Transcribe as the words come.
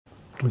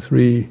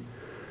three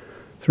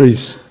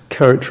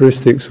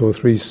characteristics or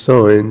three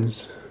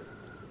signs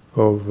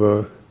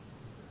of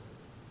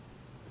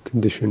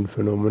conditioned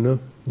phenomena.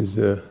 There's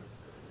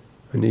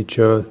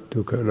anicca,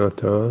 dukkha,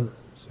 anatta,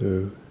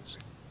 so it's a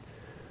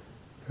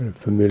kind of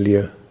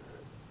familiar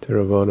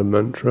Theravada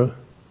mantra.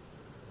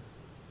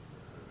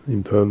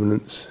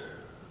 Impermanence,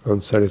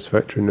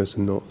 unsatisfactoriness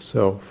and not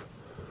self.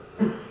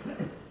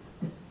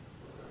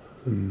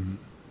 And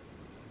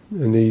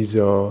these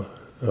are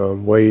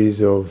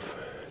ways of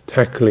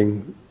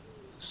tackling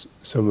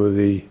some of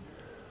the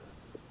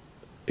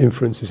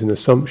inferences and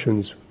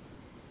assumptions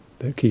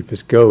that keep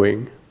us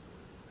going,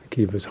 that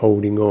keep us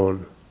holding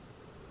on.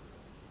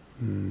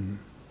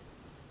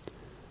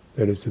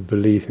 That is the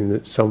belief in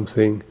that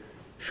something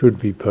should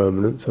be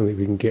permanent, something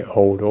we can get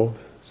hold of,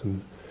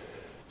 some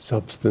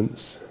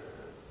substance.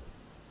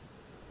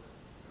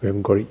 We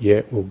haven't got it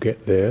yet, we'll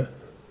get there.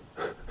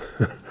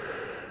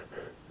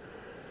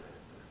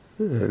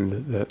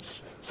 And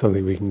that's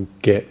something we can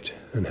get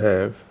and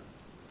have.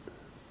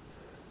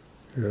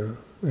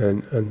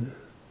 And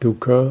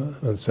dukkha,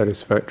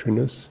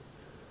 unsatisfactoriness.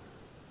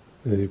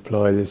 They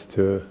apply this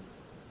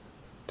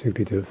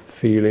particularly to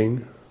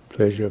feeling,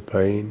 pleasure,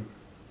 pain.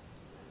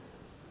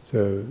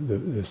 So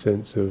the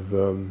sense of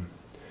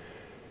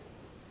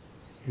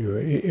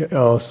it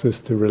asks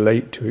us to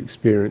relate to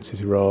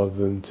experiences rather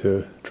than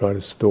to try to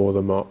store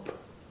them up,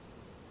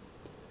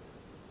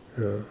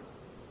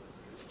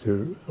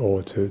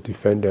 or to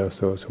defend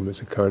ourselves from.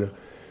 It's a kind of,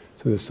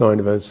 so the sign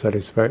of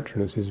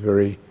unsatisfactoriness is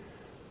very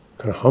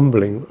kind of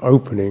humbling,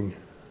 opening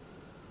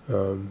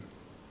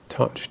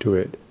touch to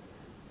it,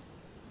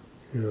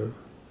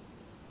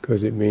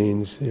 because it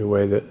means in a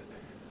way that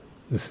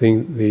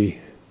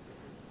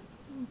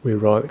we're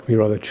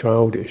rather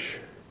childish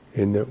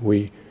in that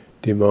we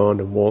demand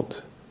and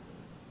want,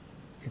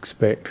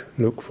 expect,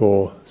 look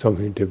for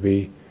something to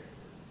be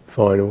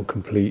final,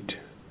 complete,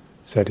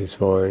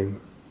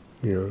 satisfying,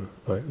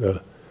 like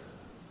the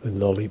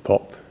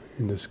lollipop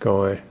in the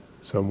sky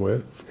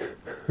somewhere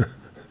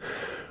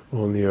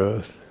on the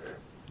earth.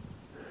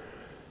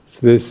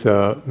 So this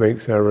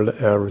makes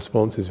our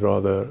responses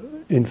rather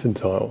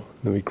infantile,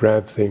 and we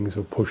grab things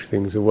or push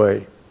things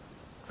away.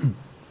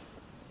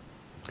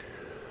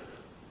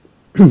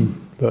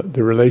 But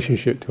the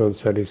relationship to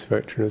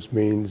unsatisfactoriness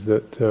means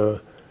that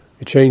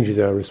it changes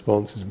our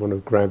responses, one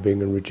of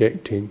grabbing and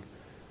rejecting,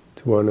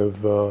 to one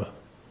of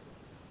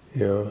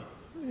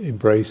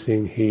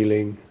embracing,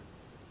 healing,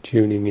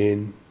 tuning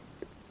in,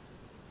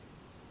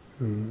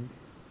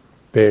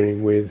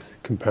 bearing with,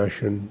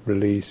 compassion,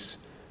 release,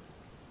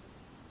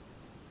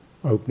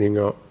 opening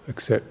up,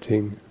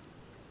 accepting.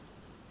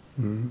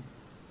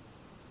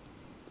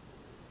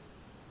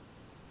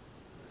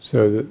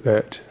 So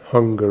that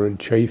hunger and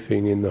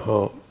chafing in the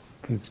heart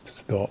can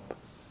stop.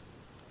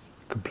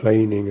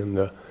 Complaining and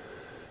the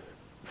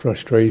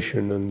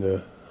frustration and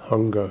the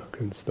hunger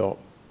can stop.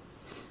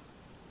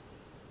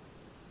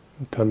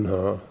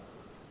 Tanha,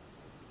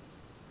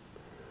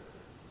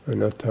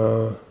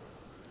 anatta,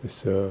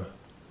 this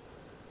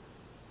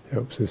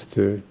helps us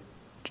to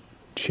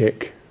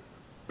check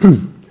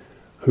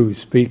who's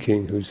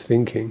speaking, who's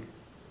thinking.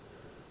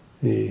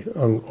 The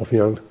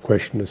often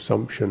unquestioned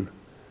assumption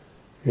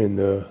in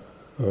the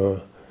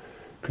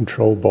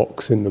control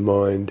box in the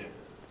mind,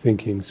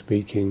 thinking,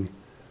 speaking,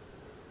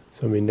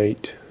 some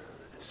innate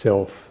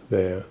self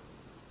there.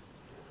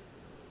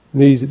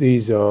 And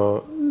these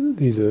are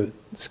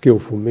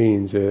skillful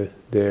means.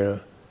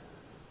 They're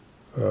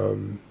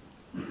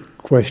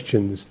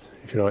questions,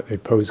 if you like. They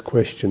pose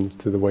questions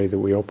to the way that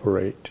we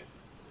operate.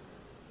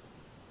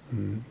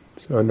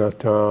 So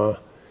anatta,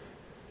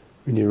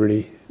 when you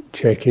really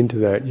check into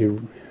that,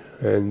 you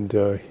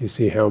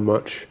see how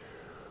much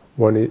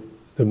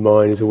the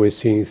mind is always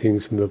seeing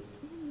things from the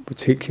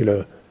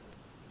particular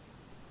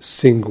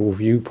single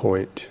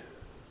viewpoint,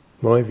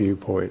 my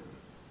viewpoint.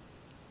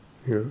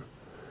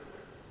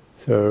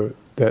 So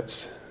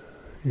that's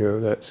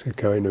a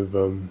kind of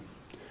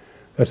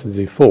that's the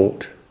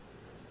default.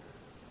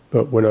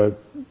 But when I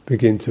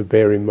begin to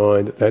bear in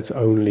mind that that's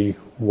only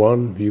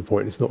one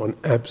viewpoint, it's not an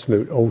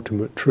absolute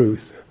ultimate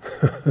truth.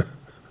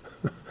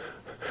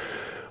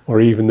 Or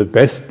even the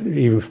best,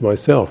 even for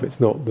myself, it's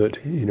not that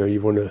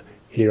you want to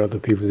hear other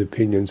people's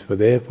opinions for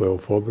their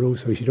welfare, but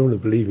also you don't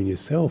want to believe in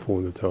yourself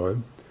all the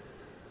time,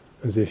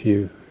 as if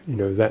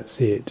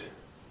that's it.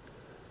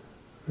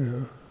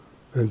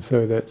 And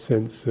so that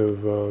sense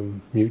of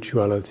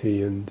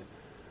mutuality and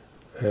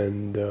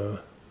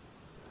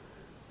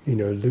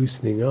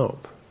loosening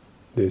up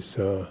this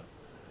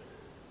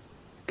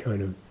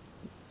kind of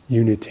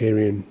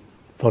Unitarian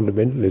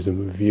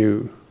fundamentalism of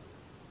view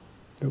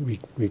that we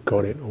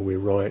got it, or we're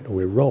right, or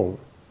we're wrong.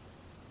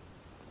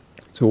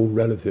 It's all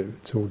relative.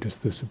 It's all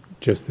just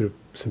the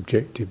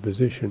subjective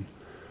position.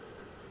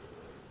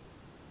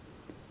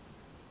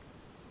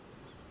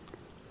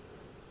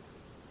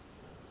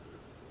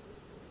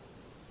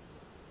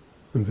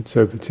 And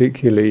so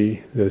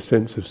particularly the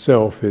sense of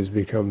self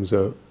becomes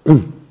a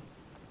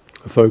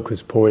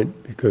focus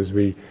point, because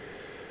we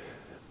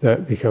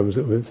that becomes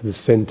the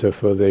center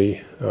for the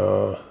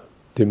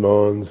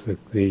demands,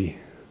 the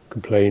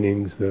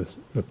complainings,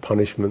 the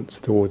punishments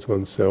towards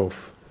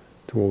oneself,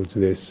 towards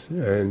this.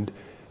 And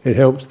it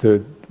helps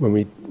to, when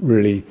we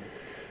really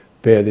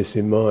bear this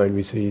in mind,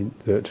 we see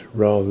that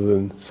rather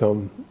than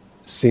some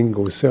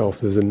single self,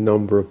 there's a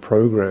number of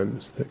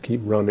programs that keep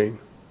running,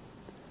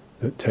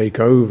 that take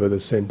over the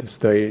center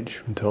stage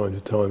from time to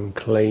time and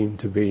claim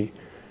to be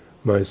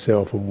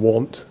myself and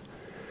want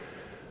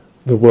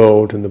the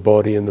world and the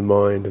body and the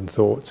mind and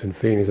thoughts and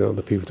feelings and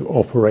other people to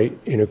operate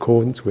in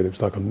accordance with it.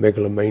 It's like a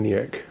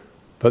megalomaniac,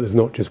 but there's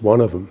not just one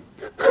of them.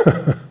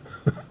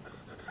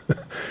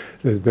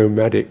 There's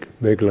nomadic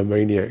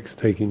megalomaniacs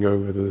taking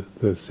over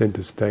the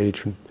center stage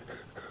from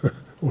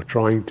or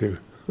trying to.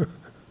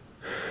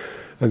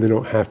 And they're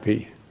not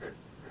happy.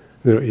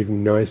 They're not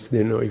even nice,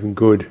 they're not even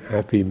good,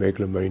 happy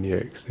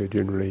megalomaniacs. They're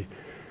generally,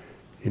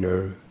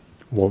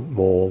 want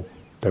more,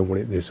 don't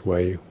want it this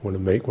way,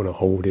 want to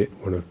hold it,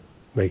 want to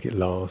make it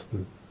last,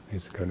 and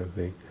this kind of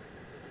thing.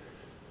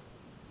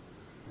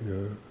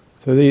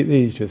 So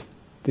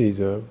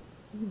these are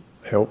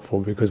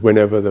helpful, because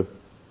whenever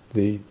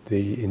the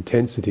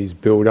intensities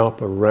build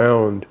up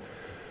around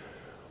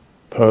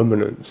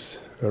permanence,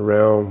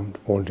 around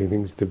wanting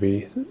things to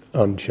be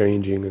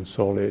unchanging and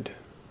solid,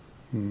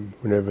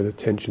 whenever the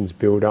tensions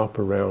build up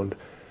around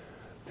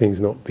things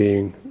not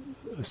being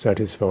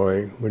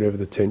satisfying, whenever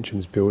the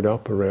tensions build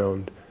up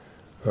around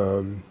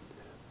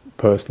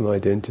personal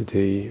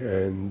identity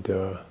and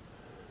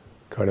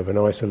kind of an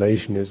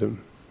isolationism,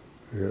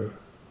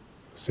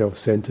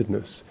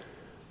 self-centeredness,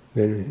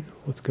 then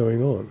what's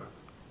going on?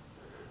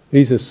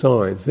 These are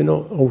signs, they're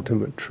not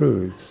ultimate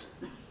truths.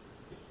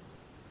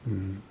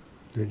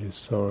 They're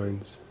just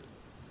signs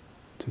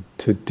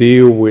to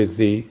deal with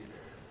the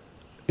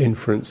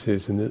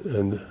inferences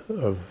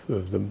of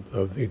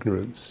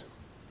ignorance.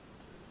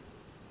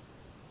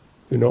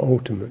 They're not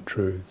ultimate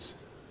truths.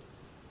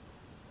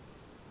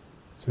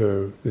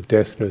 So the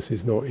deathless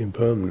is not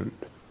impermanent.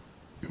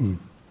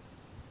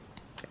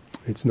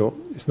 It's not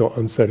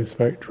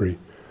unsatisfactory.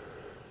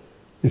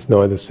 It's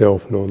neither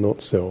self nor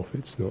not self.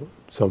 It's not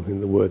something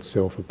the word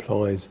self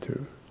applies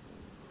to.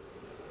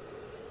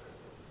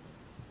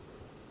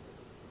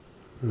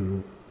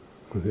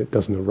 It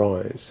doesn't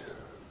arise.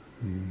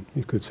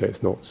 You could say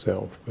it's not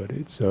self, but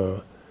it's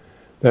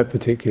that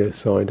particular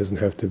sign doesn't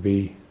have to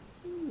be,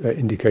 that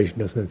indication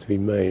doesn't have to be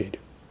made.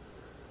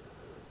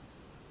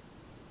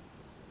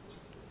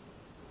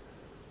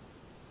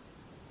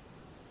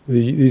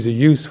 These are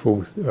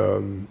useful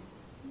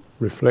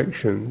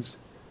reflections,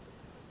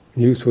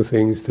 useful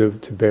things to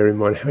bear in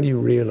mind. How do you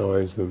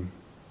realize them?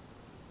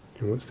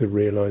 What's the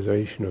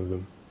realization of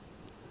them?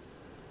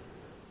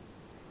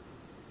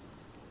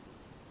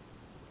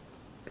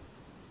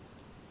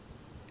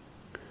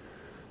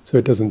 So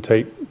it doesn't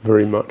take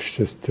very much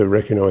just to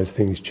recognize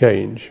things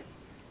change.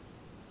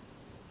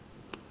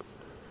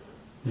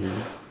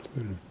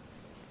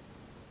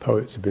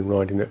 Poets have been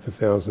writing that for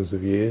thousands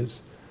of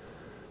years.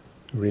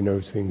 Everybody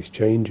knows things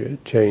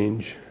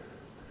change.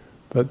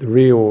 But the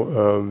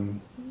real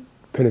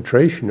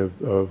penetration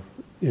of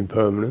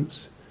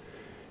impermanence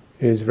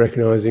is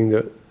recognizing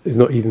that there's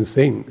not even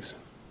things.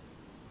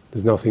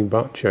 There's nothing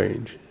but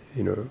change,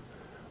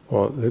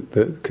 Or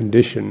the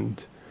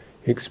conditioned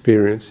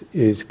experience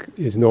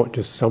is not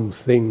just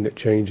something that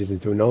changes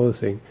into another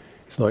thing.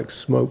 It's like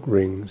smoke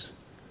rings.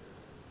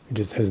 It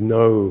just has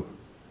no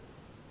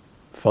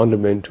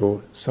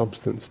fundamental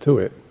substance to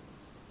it.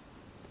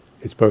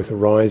 It's both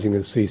arising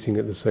and ceasing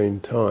at the same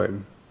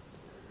time.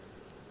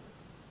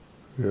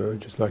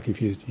 Just like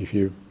if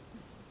you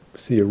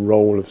see a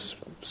roll of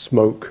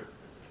smoke,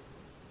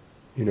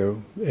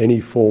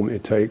 any form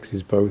it takes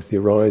is both the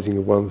arising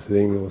of one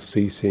thing or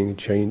ceasing,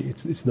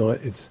 change.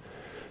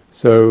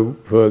 So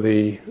for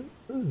the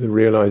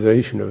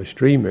realization of a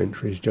stream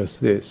entry is just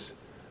this: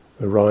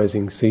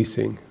 arising,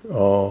 ceasing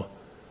are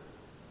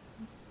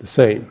the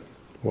same.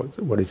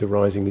 What is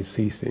arising is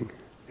ceasing.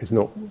 It's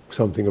not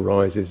something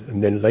arises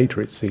and then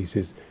later it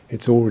ceases.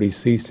 It's already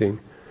ceasing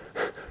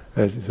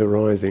as it's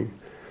arising.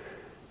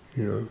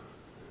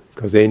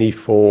 Because any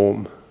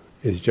form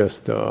is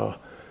just a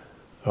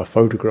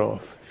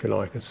photograph, if you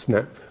like, a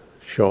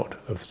snapshot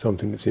of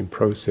something that's in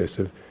process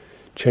of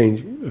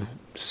change, of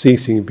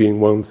ceasing being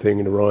one thing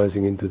and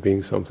arising into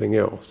being something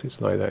else.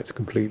 It's like that. It's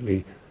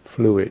completely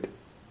fluid.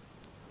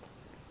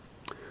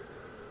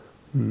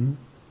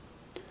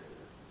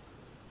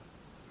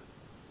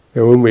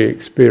 And when we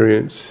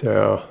experience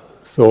our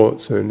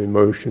thoughts and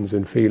emotions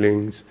and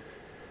feelings,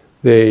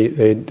 they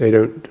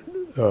don't,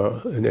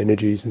 and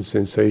energies and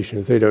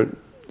sensations, they don't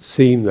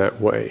seem that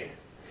way.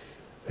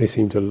 They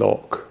seem to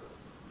lock.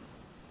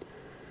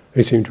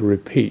 They seem to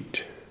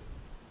repeat.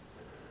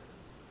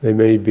 They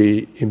may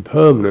be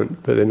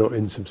impermanent, but they're not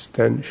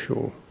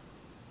insubstantial.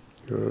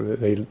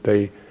 They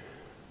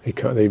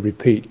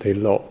repeat, they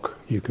lock.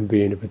 You can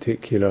be in a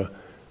particular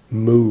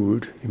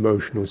mood,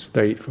 emotional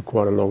state for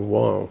quite a long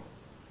while.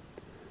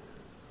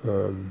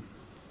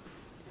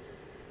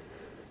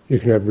 you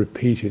can have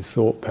repeated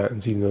thought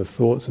patterns, even though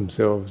thoughts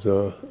themselves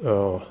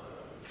are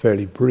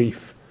fairly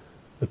brief.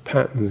 The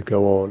patterns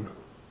go on,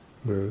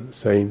 the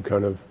same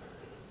kind of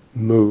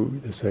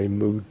mood, the same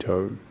mood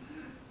tone.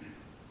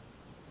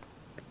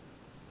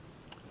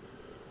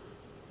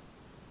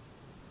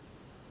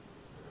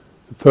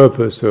 The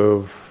purpose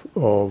of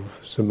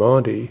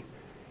samadhi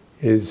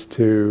is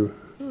to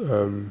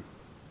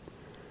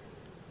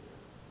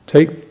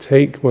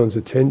take one's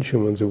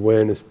attention, one's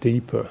awareness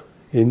deeper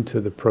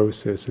into the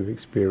process of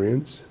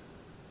experience.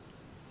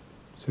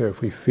 So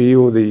if we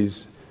feel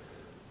these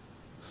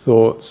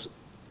thoughts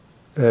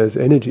as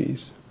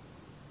energies,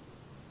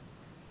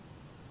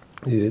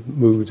 these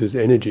moods as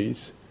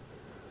energies,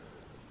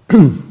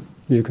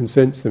 you can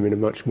sense them in a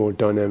much more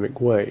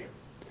dynamic way,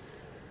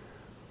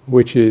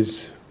 which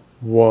is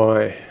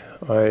why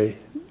I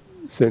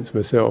sense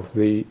myself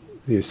the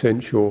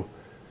essential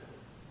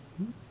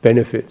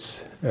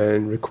benefits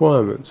and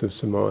requirements of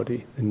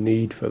samadhi, the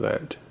need for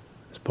that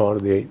as part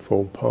of the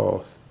Eightfold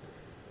Path.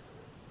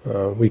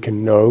 We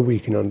can know, we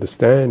can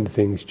understand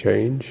things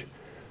change,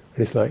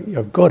 and it's like,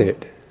 I've got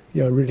it,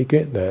 yeah, I really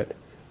get that,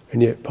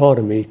 and yet part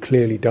of me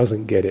clearly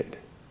doesn't get it.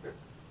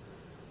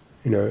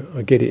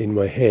 I get it in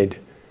my head,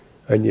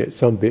 and yet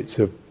some bits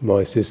of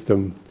my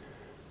system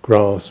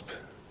grasp,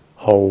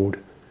 hold,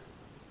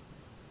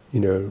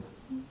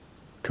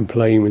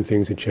 complain when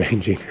things are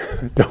changing.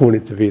 Don't want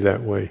it to be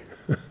that way.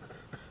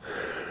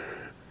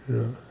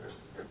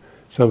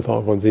 Some part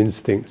of one's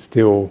instinct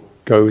still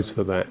goes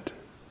for that,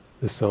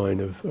 the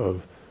sign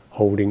of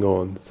holding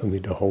on,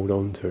 something to hold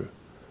on to.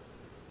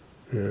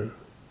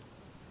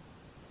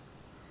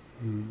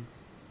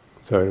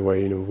 So in a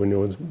way,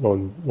 when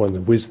one's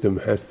wisdom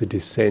has to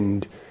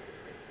descend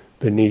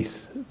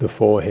beneath the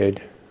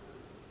forehead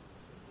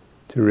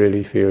to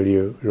really feel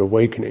you're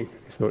awakening.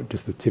 It's not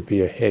just the tip of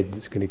your head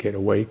that's going to get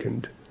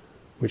awakened,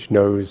 which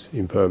knows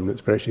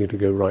impermanence, but actually to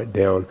go right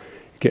down.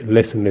 You get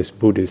less and less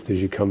Buddhist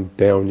as you come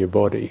down your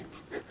body.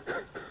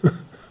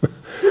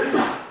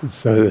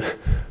 So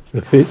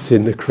the fits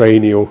in the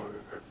cranial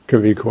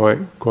can be quite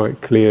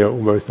clear,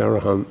 almost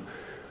arahant,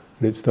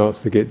 and it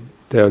starts to get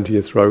down to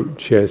your throat,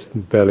 chest,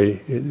 and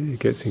belly. It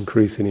gets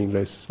increasingly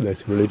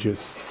less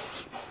religious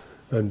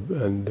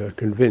and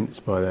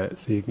convinced by that.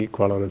 So you can get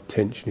quite a lot of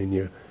tension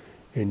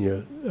in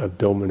your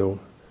abdominal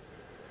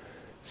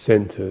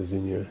centers,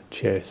 in your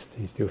chest.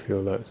 You still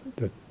feel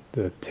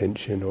the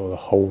tension or the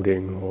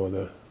holding or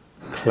the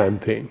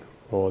clamping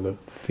or the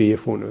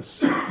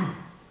fearfulness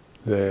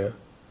there.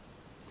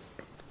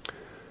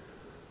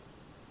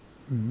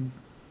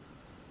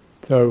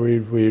 So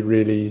we're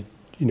really,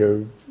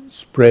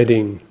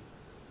 spreading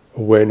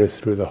awareness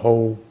through the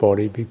whole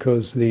body,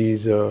 because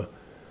these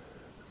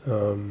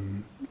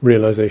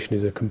realization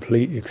is a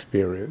complete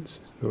experience,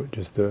 it's not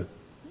just a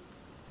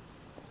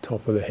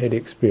top of the head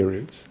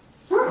experience.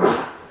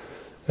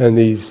 And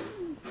these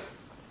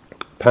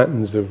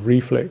patterns of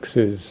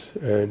reflexes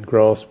and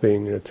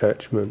grasping and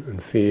attachment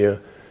and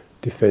fear,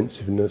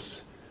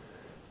 defensiveness,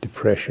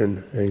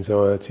 depression,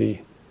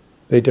 anxiety,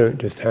 they don't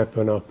just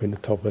happen up in the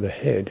top of the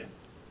head.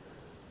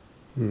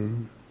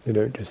 They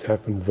don't just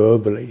happen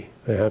verbally.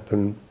 They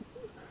happen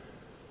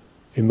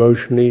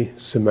emotionally,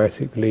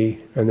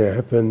 somatically, and they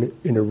happen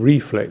in a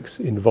reflex,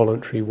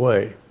 involuntary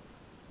way.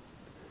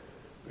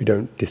 We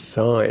don't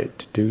decide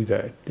to do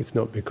that. It's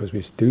not because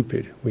we're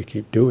stupid. We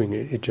keep doing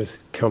it. It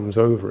just comes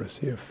over us.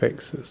 It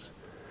affects us.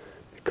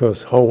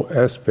 Because whole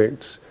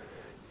aspects,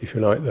 if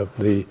you like,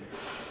 the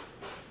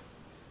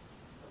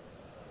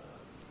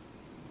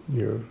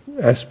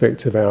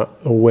aspects of our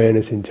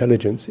awareness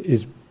intelligence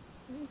is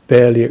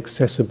barely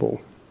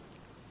accessible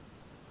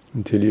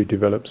until you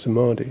develop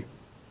samadhi.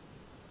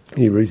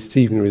 You're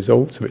receiving the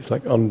results of it. It's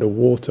like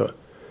underwater,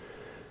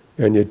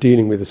 and you're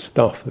dealing with the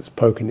stuff that's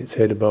poking its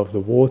head above the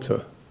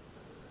water,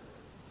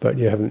 but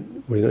it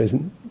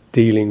isn't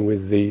dealing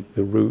with the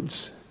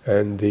roots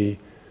and the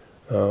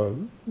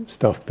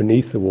stuff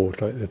beneath the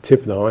water. Like the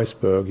tip of the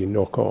iceberg you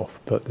knock off,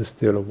 but there's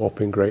still a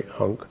whopping great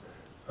hunk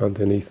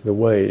underneath the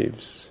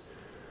waves.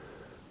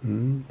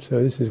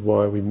 So this is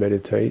why we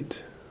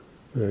meditate,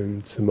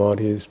 and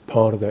samadhi is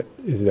part of that,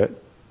 is that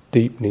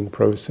deepening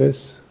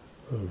process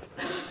of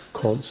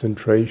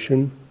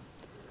concentration.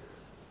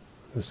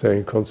 The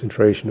saying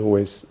concentration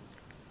always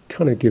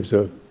kind of gives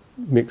a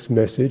mixed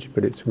message,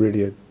 but it's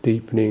really a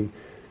deepening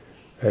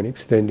and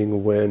extending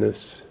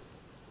awareness,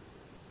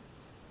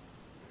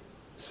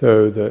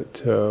 so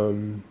that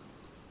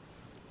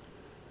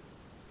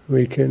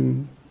we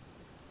can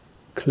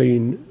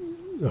clean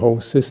the whole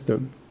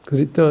system. Because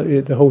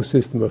the whole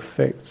system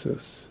affects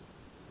us.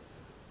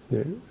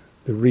 The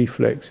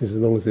reflexes, as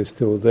long as they're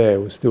still there,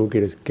 will still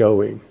get us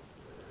going.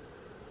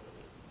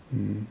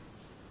 And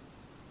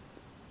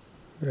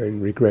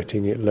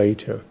regretting it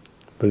later,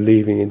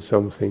 believing in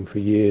something for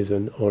years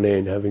and on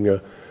end, having a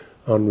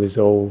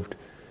unresolved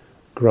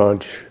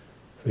grudge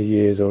for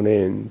years on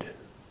end.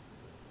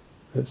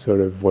 That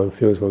sort of one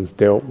feels one's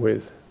dealt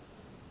with,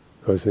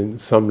 because in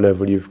some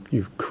level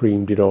you've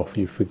creamed it off,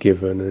 you've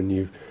forgiven, and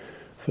you've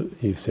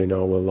said,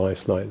 oh well,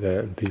 life's like that,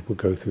 and people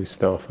go through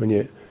stuff, and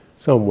yet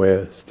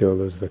somewhere still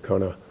there's the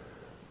kind of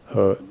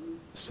hurt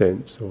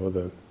sense, or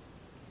the,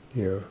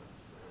 you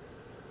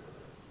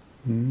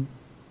know,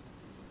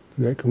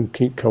 that can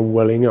come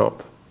welling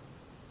up.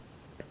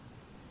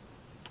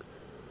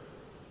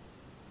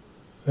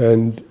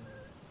 And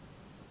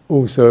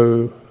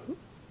also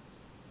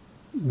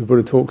the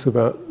Buddha talks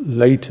about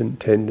latent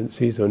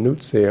tendencies, or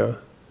nutsaya,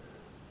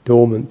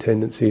 dormant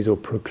tendencies or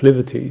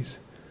proclivities,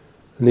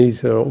 and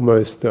these are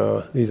almost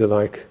these are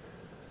like,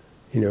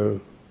 you know,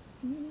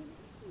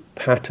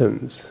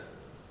 patterns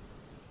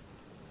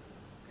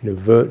in a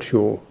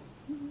virtual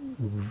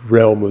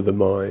realm of the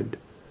mind,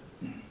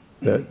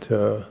 that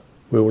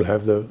we all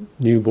have. The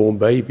newborn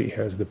baby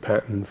has the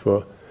pattern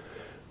for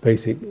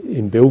basic,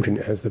 inbuilt in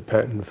it has the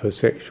pattern for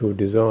sexual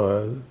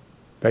desire.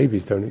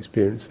 Babies don't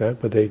experience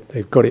that, but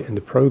they've got it in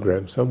the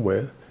program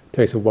somewhere. It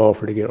takes a while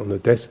for it to get on the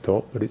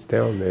desktop, but it's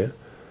down there.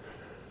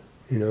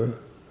 You know,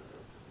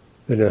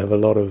 they don't have a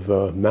lot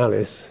of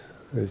malice.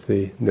 As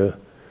the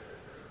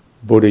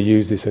Buddha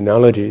used this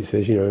analogy, he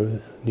says, you know,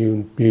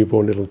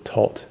 newborn little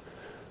tot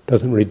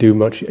doesn't really do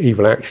much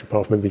evil action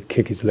apart from maybe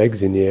kick his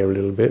legs in the air a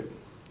little bit,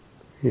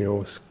 you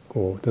know,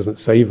 or doesn't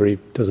savoury,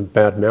 doesn't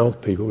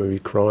badmouth people, maybe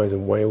cries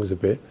and wails a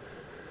bit,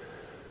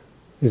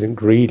 isn't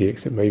greedy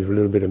except maybe for a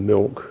little bit of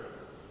milk.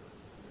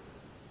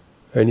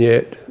 And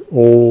yet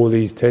all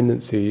these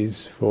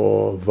tendencies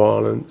for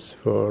violence,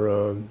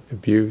 for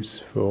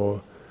abuse,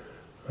 for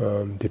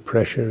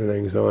depression and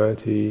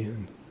anxiety,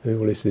 and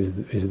all this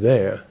is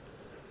there.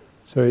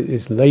 So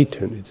it's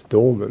latent, it's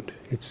dormant,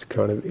 it's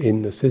kind of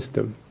in the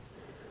system.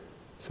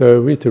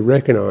 So we have to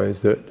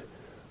recognise that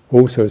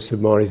also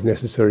samadhi is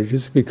necessary,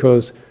 just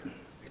because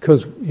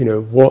you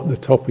know what the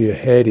top of your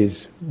head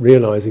is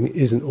realising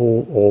isn't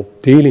all, or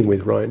dealing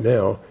with right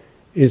now,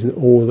 isn't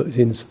all that's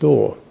in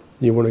store.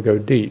 You want to go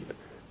deep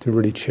to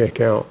really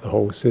check out the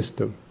whole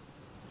system.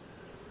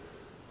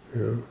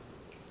 You know?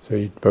 So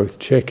you both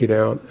check it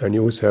out, and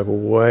you also have a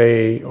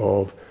way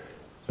of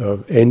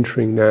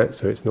entering that,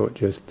 so it's not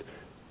just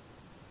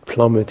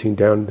plummeting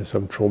down into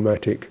some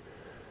traumatic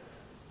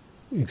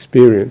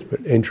experience, but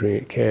entering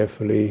it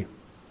carefully,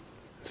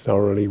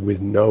 thoroughly,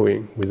 with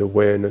knowing, with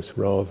awareness,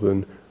 rather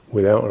than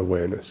without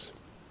awareness,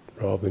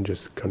 rather than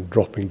just kind of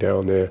dropping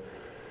down there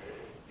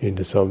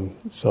into some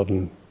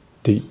sudden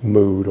deep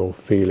mood or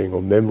feeling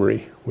or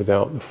memory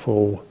without the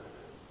full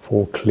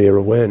clear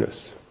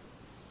awareness.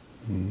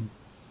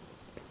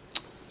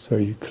 So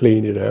you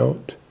clean it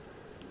out,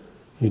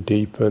 you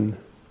deepen,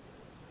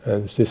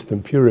 and the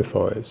system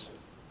purifies.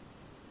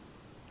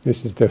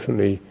 This is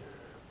definitely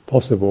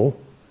possible,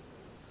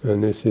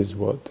 and this is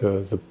what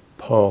the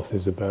path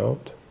is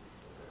about.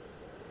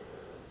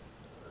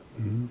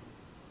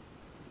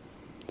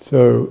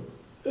 So,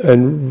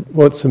 and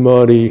what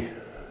samadhi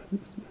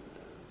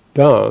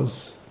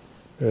does,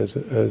 as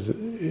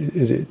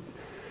is it,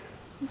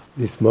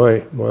 is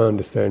my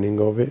understanding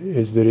of it,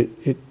 is that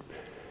it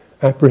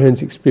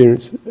apprehends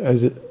experience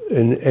as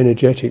an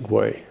energetic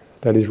way.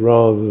 That is,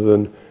 rather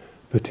than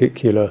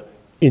particular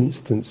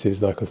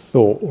instances like a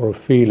thought or a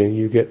feeling,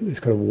 you get this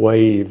kind of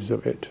waves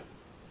of it.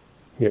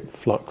 You get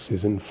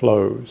fluxes and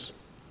flows.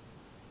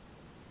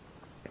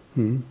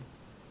 I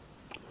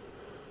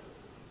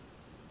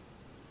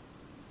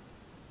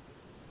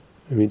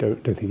mean,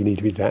 don't think you need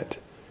to be that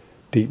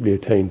deeply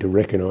attained to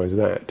recognise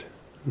that.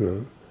 You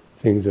know,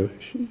 things are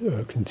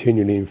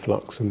continually in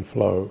flux and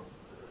flow.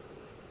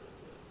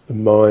 The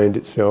mind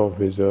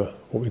itself is what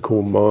we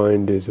call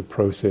mind is a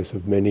process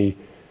of many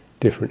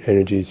different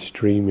energies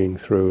streaming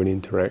through and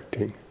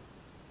interacting.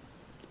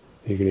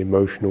 You get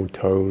emotional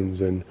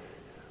tones and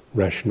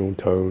rational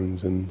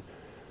tones, and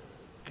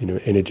you know,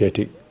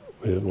 energetic,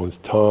 whether one's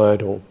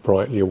tired or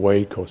brightly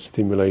awake or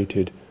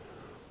stimulated.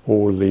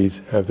 All of these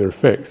have their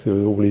effects.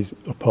 All these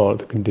are part of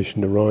the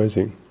conditioned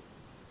arising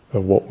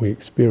of what we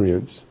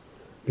experience.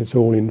 It's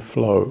all in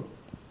flow,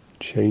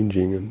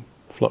 changing and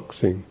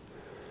fluxing.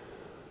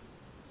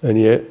 And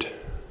yet,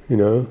 you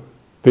know,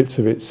 bits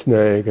of it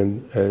snag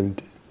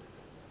and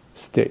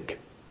stick,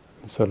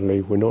 and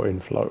suddenly we're not in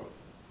flow.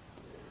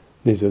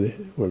 These are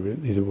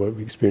what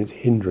we experience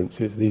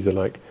hindrances. These are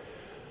like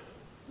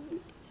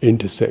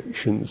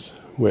intersections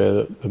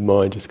where the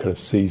mind just kind of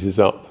seizes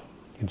up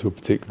into a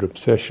particular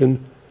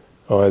obsession,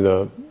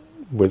 either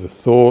with a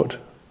thought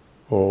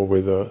or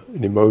with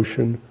an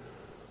emotion.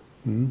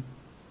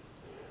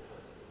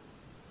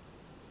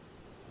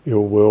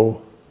 Ill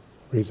will,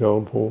 for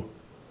example,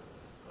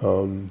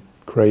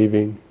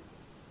 craving,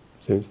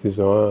 sense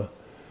desire,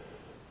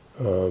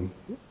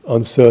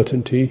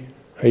 uncertainty,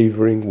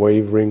 havering,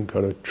 wavering,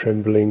 kind of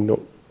trembling, not,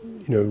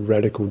 you know,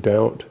 radical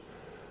doubt,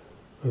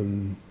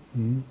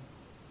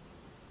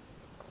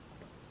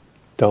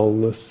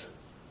 dullness,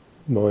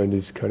 mind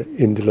is kind of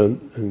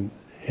indolent and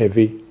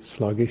heavy,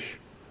 sluggish,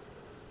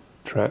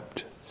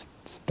 trapped,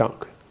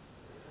 stuck,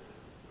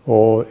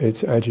 or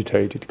it's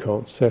agitated,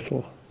 can't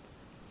settle.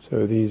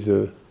 So these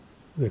are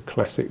the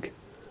classic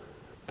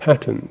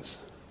patterns.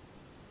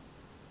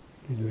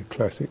 These are the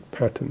classic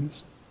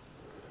patterns.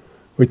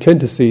 We tend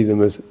to see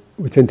them as,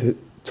 we tend to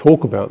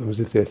talk about them as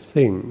if they're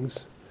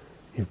things,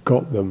 You've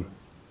got them.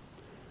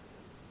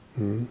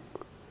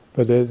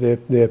 But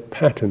they're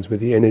patterns where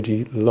the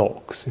energy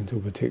locks into a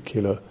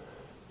particular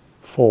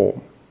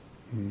form.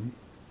 You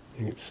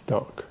get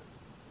stuck.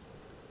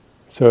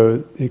 So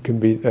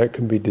that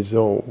can be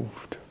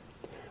dissolved,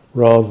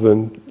 rather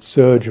than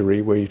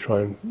surgery where you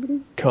try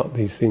and cut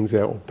these things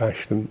out or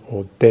bash them,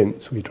 or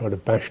dents where you try to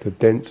bash the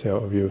dents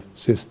out of your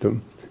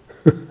system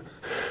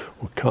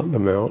or cut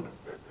them out.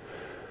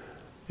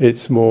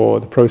 It's more,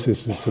 the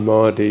process of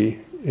samadhi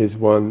is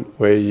one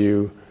where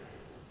you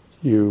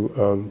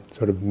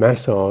sort of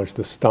massage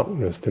the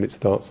stuckness till it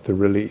starts to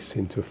release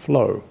into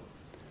flow,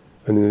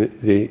 and then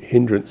the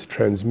hindrance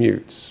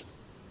transmutes.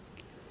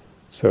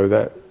 So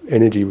that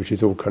energy which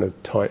is all kind of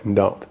tightened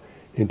up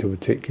into a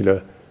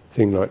particular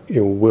thing like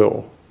ill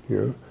will,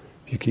 if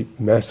you keep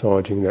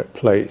massaging that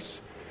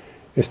place,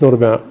 it's not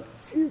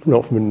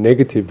from a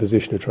negative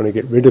position of trying to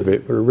get rid of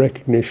it, but a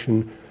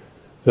recognition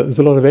that there's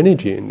a lot of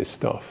energy in this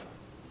stuff.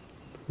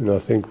 And I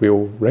think we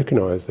all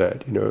recognize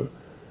that,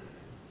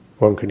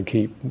 one can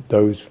keep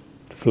those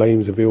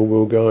flames of ill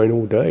will going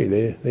all day.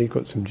 They've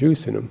got some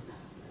juice in them,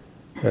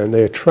 and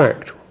they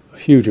attract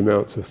huge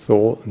amounts of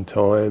thought and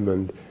time,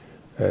 and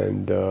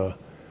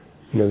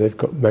they've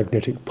got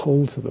magnetic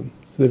pull to them.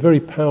 So they're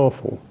very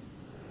powerful.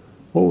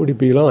 What would it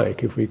be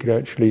like if we could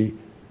actually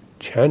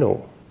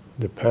channel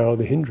the power of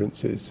the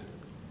hindrances?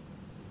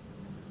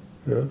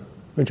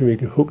 Imagine we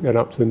could hook that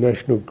up to the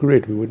national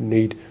grid. We wouldn't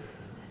need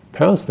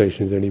power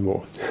stations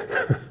anymore.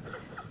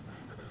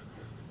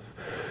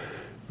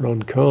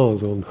 Run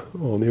cars on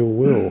ill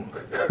will.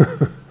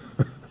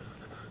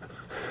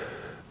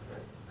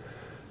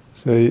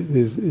 So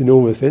there's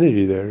enormous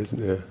energy there, isn't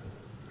there?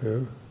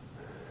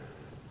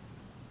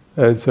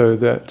 And so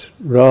that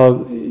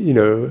how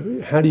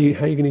are you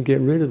going to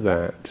get rid of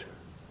that?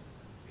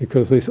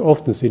 Because they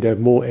often seem to have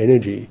more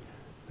energy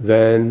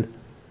than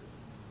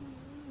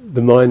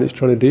the mind that's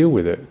trying to deal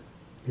with it.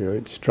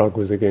 It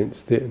struggles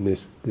against it, and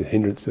the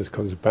hindrance just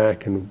comes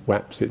back and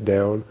whaps it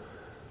down,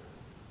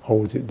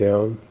 holds it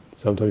down.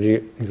 Sometimes you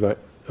get things like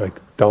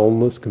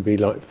dullness, can be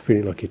like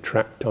feeling like you're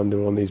trapped under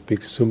one of these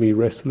big sumi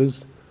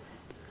wrestlers.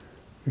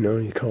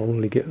 You can't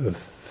really get the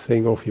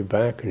thing off your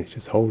back, and it's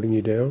just holding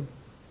you down.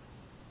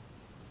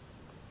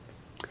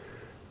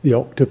 The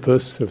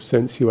octopus of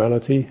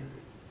sensuality.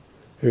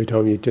 Every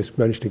time you just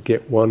manage to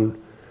get one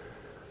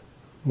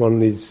of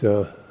these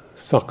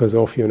suckers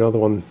off you, another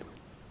one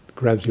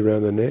grabs you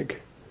around the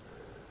neck.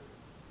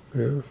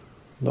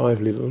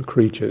 Lively little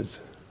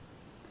creatures.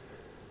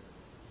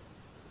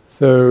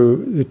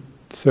 So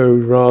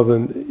rather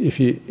than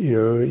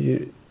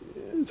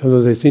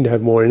sometimes they seem to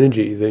have more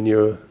energy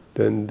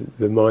than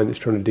the mind that's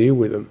trying to deal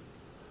with them.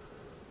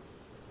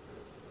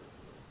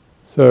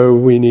 So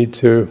we need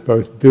to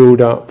both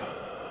build up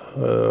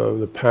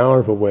the power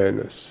of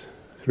awareness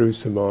through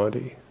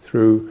samadhi,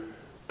 through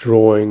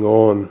drawing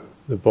on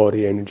the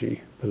body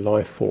energy, the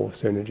life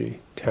force energy,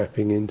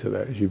 tapping into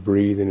that as you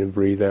breathe in and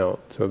breathe out.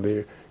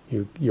 So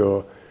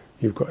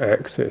you've got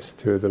access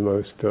to the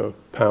most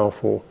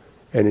powerful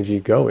energy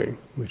going,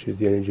 which is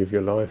the energy of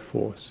your life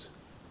force.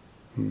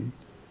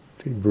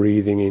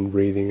 Breathing in,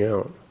 breathing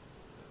out.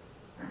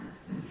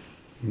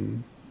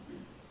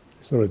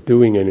 It's not a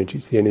doing energy,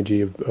 it's the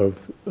energy of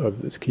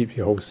that keeps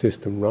your whole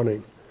system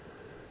running.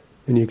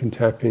 And you can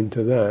tap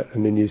into that,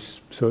 and then you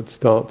sort of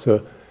start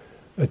to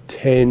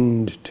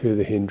attend to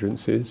the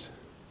hindrances,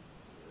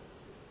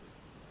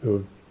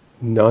 or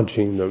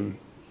nudging them,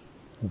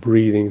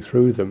 breathing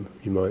through them,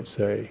 you might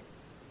say,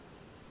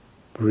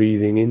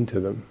 breathing into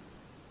them,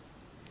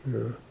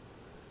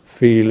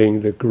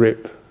 feeling the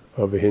grip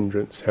of a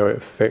hindrance, how it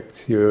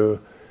affects your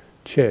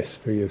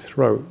chest or your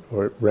throat,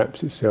 or it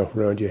wraps itself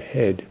around your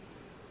head.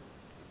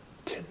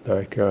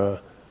 Like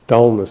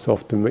dullness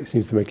often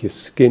seems to make your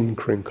skin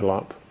crinkle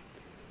up,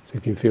 so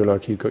you can feel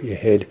like you've got your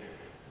head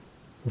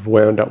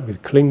wound up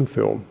with cling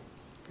film.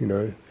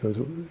 It feels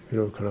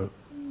kind of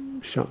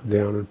shut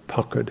down and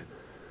puckered.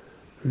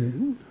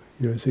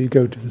 So you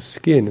go to the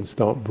skin and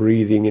start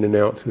breathing in and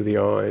out through the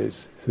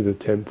eyes, through the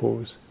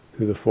temples,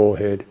 through the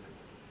forehead.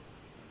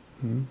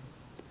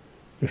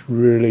 Just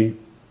really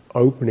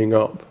opening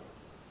up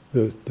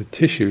the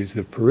tissues,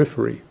 the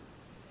periphery,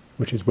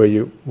 which is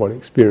where one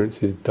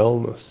experiences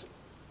dullness.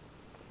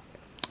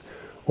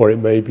 Or it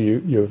may be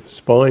your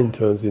spine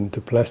turns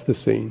into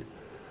plasticine.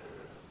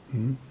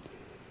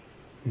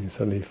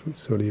 Suddenly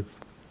sort of your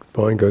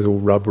spine goes all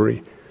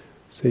rubbery.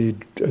 So you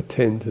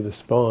attend to the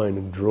spine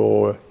and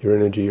draw your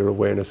energy, your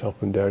awareness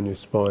up and down your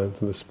spine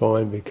until the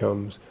spine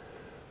becomes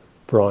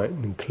bright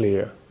and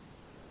clear.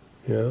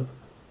 So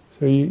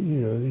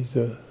these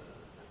are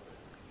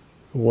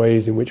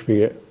ways in which we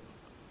get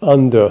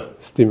under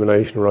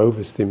stimulation or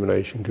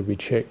overstimulation could be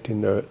checked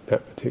in that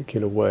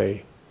particular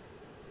way.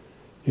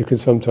 You can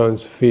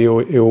sometimes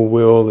feel ill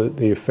will,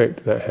 the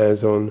effect that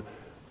has on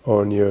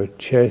your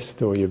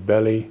chest or your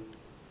belly.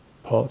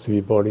 Parts of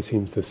your body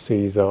seems to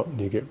seize up,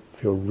 and you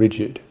feel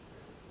rigid,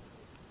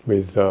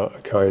 with a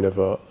kind of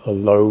a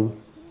low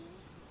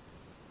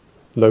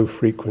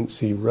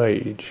frequency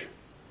rage.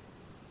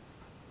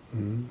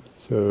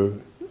 So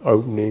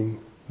opening,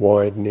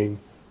 widening,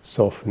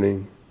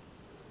 softening,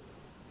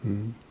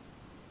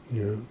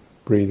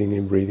 breathing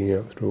in, breathing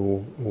out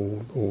through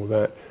all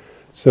that.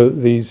 So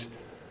these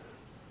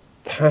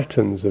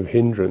patterns of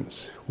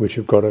hindrance, which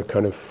have got a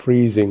kind of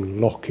freezing,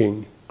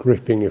 locking,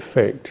 gripping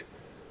effect,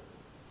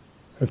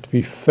 have to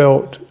be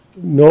felt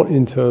not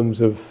in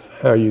terms of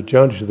how you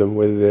judge them,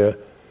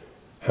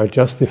 how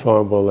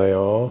justifiable they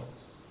are,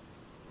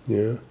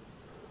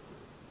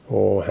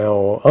 or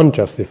how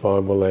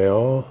unjustifiable they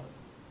are,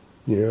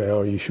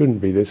 how you shouldn't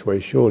be this way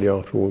surely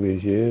after all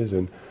these years,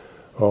 and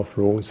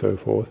after all and so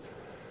forth,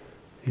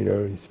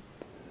 and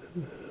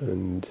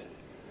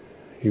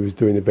he was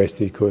doing the best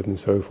he could and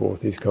so forth,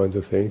 these kinds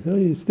of things. No,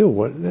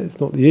 that's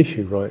not the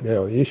issue right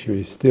now. The issue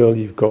is still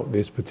you've got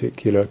this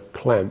particular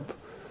clamp.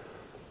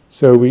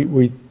 So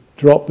we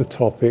drop the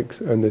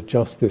topics and the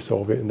justice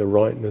of it and the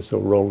rightness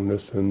or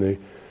wrongness and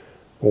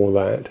all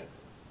that,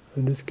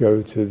 and just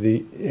go to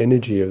the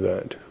energy of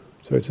that.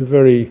 So it's a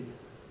very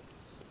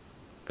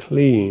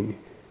clean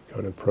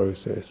kind of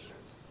process,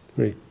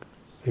 very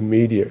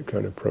immediate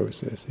kind of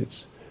process.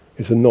 It's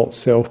a not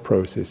self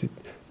process.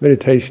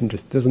 Meditation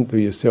just doesn't do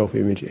your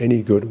self-image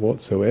any good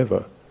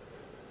whatsoever.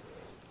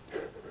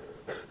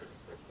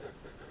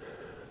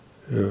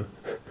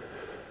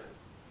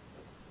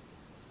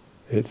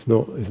 It's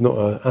not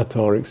an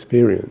attar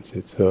experience.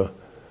 It's a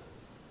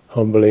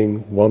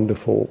humbling,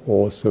 wonderful,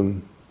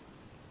 awesome,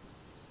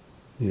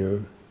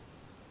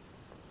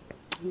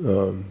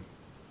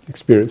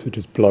 experience that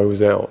just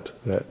blows out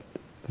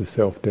the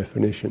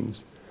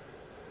self-definitions.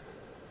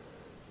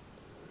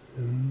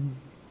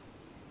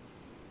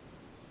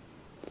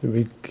 So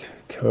we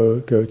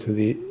go to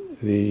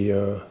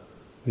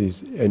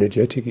these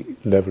energetic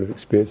level of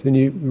experience, and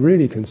you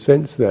really can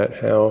sense that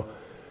how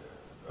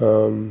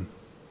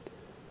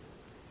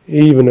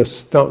even a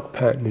stuck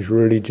pattern is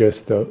really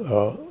just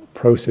a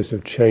process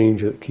of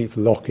change that keeps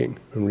locking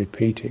and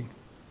repeating.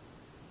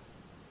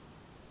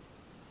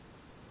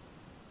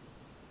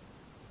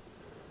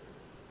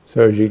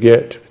 So as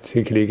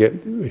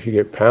if you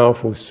get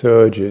powerful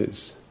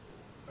surges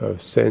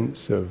of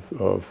sense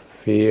of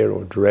fear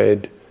or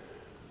dread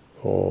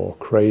or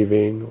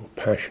craving or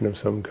passion of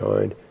some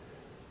kind,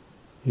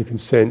 you can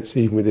sense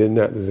even within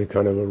that there's a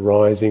kind of a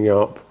rising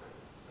up,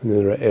 and then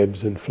there are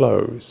ebbs and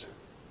flows.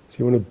 So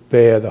you want to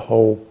bear the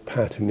whole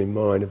pattern in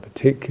mind, and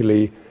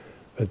particularly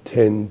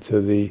attend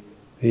to the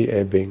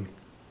ebbing.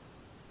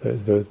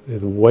 There's the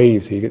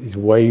waves, so you get these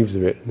waves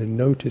of it, and then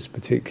notice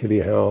particularly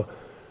how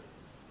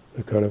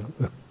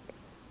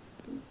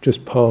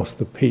just past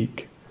the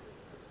peak,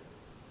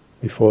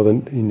 before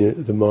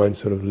the mind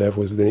sort of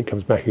levels, but then it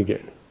comes back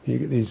again. You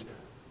get these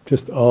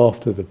just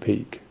after the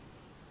peak.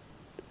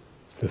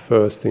 It's the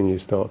first thing you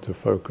start to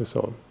focus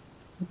on.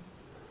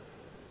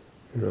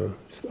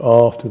 Just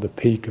after the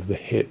peak of the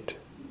hit,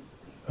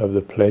 of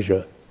the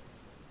pleasure,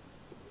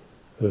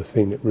 the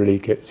thing that really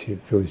gets you,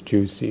 feels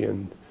juicy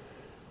and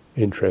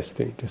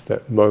interesting, just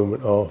that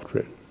moment after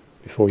it,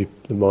 before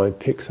the mind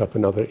picks up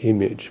another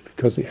image,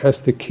 because it has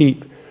to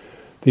keep,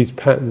 these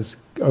patterns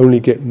only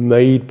get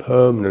made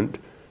permanent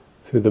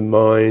through the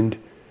mind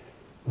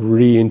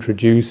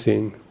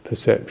reintroducing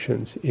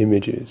perceptions,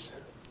 images,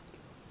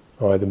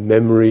 either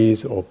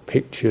memories or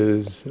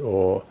pictures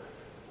or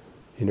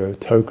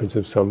tokens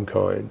of some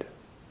kind.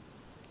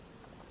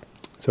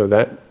 So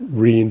that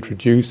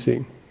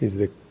reintroducing is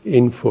the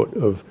input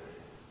of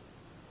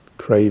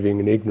craving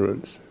and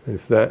ignorance, and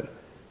if that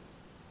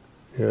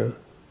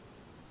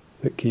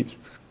keeps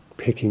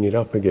picking it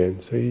up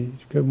again. So you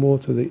go more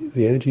to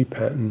the energy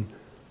pattern.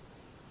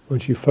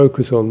 Once you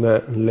focus on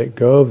that and let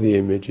go of the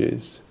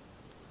images,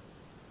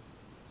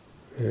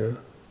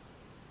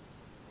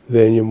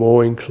 then you're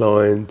more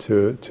inclined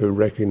to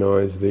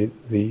recognize the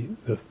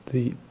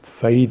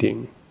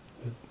fading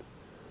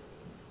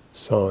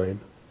sign,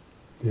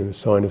 the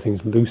sign of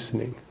things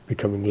loosening,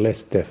 becoming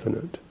less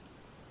definite.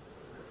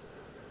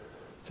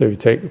 So if you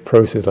take a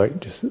process like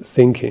just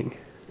thinking,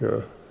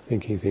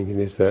 thinking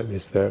this,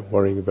 that,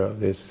 worrying about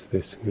this, I'm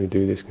going to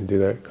do this, can do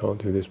that,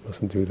 can't do this,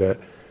 mustn't do that,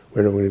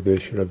 when am I going to do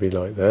this, should I be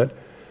like that?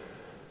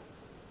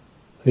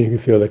 And you can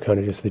feel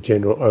the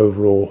general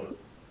overall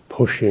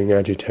pushing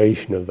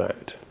agitation of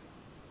that.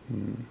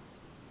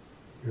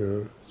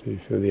 So you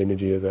feel the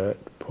energy of that,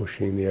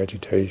 pushing the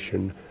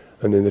agitation,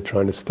 and then they're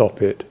trying to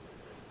stop it,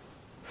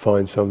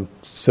 find some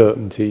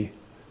certainty,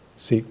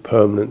 seek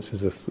permanence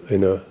as a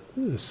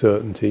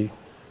certainty,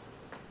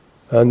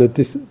 and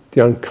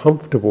the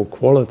uncomfortable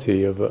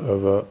quality of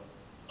a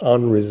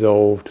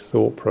unresolved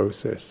thought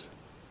process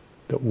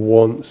that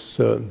wants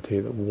certainty,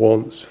 that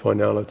wants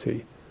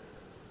finality,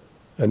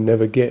 and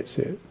never gets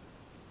it,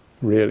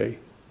 really.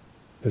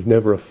 There's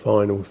never a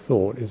final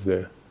thought, is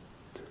there?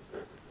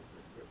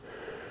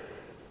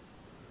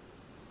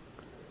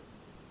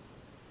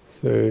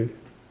 So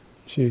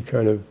you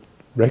kind of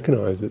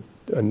recognize that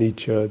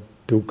anicca,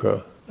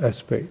 dukkha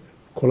aspect,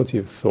 quality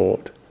of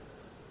thought,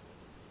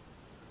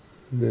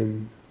 and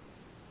then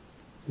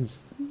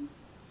is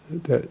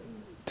that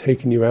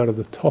taking you out of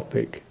the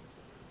topic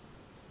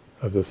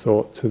of the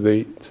thought, to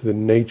the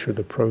nature of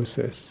the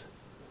process.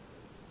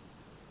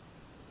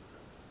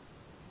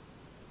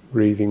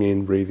 Breathing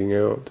in, breathing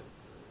out.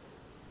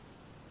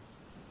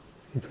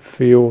 You can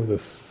feel the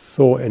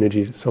thought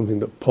energy, something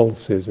that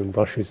pulses and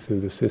rushes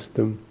through the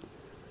system,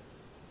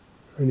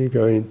 and you're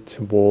going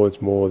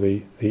towards more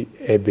the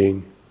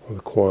ebbing or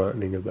the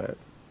quietening of that.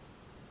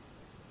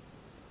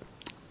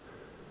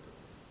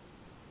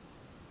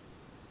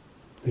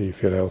 You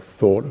feel how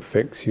thought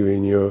affects you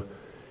in your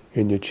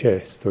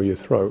chest, or your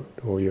throat,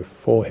 or your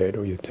forehead,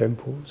 or your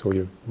temples, or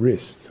your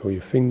wrists, or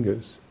your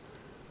fingers.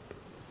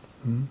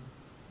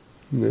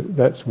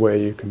 That's where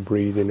you can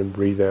breathe in and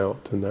breathe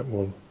out, and that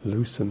will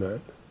loosen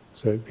that,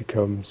 so it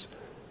becomes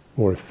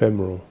more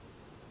ephemeral,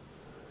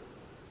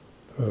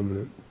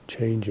 permanent,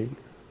 changing.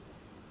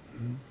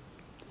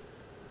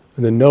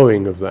 And the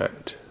knowing of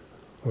that,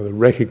 or the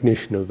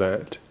recognition of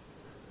that,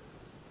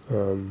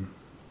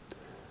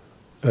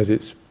 as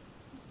it's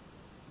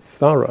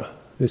thorough.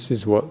 This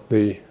is what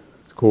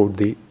it's called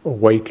the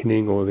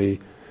awakening, or the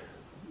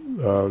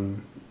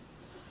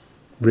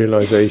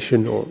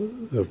realization, or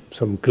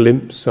some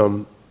glimpse,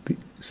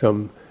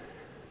 some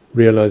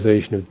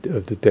realization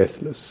of the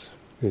deathless.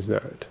 Is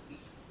that?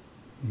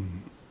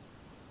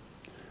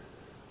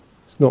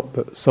 It's not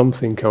that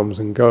something comes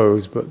and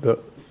goes, but that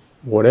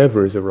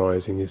whatever is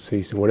arising is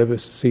ceasing. Whatever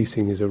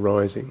ceasing is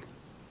arising.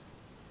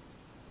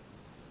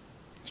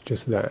 It's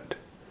just that.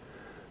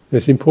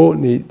 It's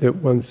important that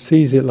one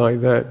sees it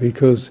like that,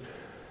 because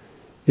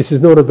this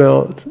is not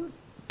about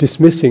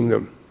dismissing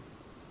them.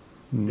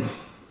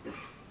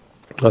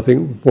 I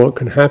think what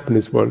can happen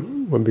is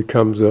one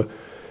becomes a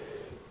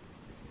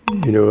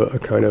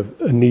kind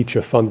of a Nietzsche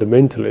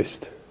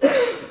fundamentalist,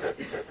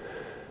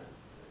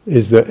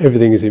 is that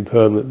everything is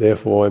impermanent,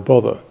 therefore why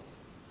bother?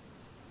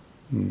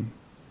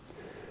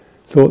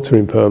 Thoughts are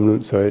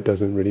impermanent, so it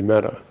doesn't really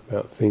matter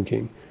about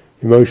thinking.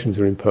 Emotions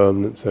are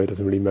impermanent, so it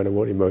doesn't really matter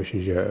what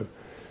emotions you have.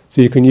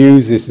 So you can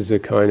use this as a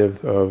kind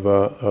of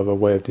a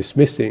way of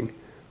dismissing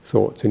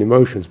thoughts and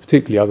emotions,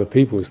 particularly other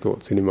people's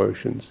thoughts and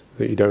emotions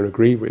that you don't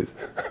agree with.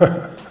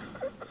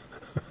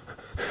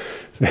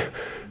 So,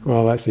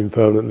 well, that's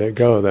impermanent, let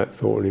go of that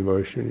thought and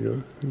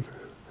emotion,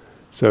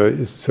 So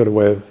it's sort of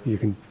where you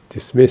can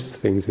dismiss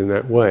things in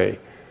that way.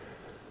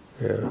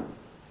 Yeah.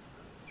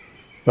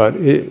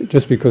 But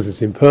just because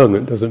it's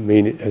impermanent doesn't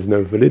mean it has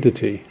no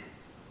validity.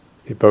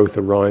 It both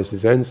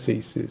arises and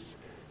ceases.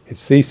 It's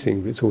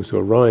ceasing, but it's also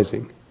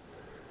arising.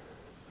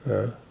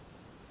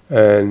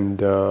 And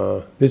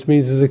this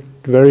means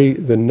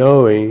the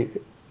knowing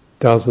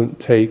doesn't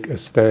take a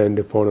stand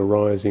upon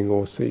arising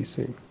or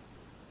ceasing.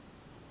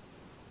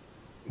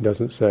 It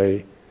doesn't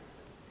say,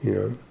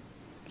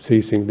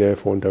 ceasing,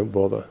 therefore don't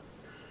bother.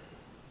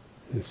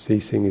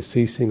 Ceasing is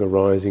ceasing,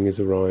 arising is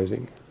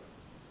arising.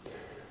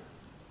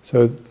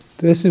 So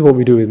this is what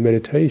we do with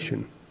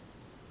meditation.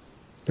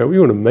 Now what we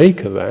want to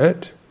make of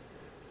that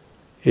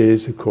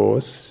is, of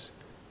course,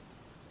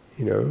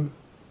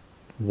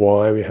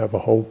 why we have a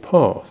whole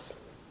path.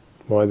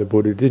 Why the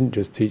Buddha didn't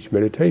just teach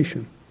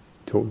meditation.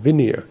 He taught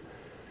Vinaya.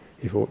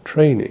 He taught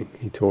training.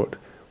 He taught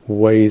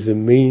ways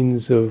and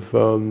means of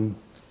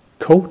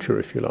culture,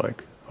 if you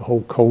like. A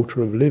whole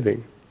culture of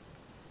living.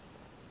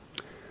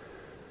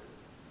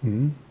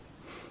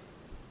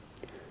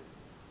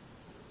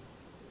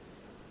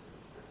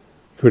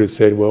 Could have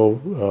said,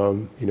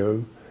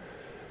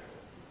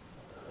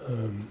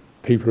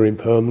 people are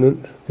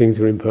impermanent, things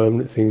are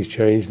impermanent, things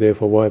change,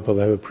 therefore why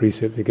bother have a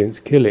precept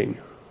against killing?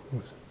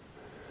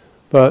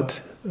 But,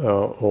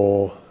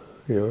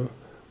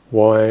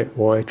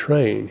 why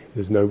train?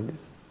 There's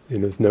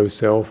no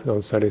self,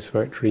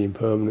 unsatisfactory,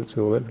 impermanence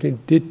and all that. But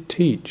it did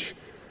teach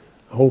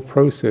a whole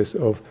process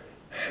of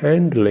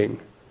handling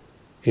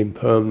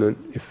impermanent,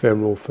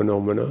 ephemeral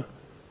phenomena,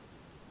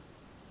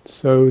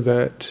 so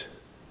that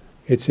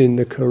it's in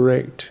the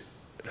correct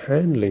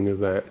handling of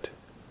that.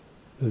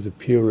 There's a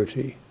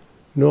purity.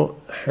 Not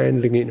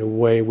handling it in a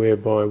way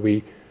whereby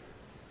we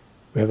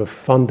have a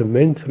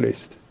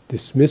fundamentalist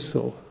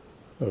dismissal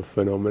of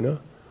phenomena,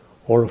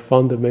 or a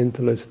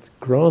fundamentalist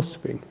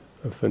grasping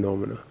of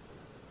phenomena.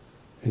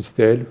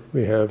 Instead,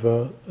 we have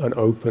an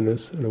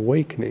openness, an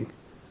awakening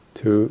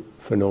to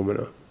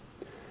phenomena.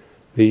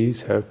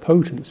 These have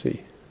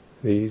potency.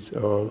 These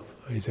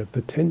have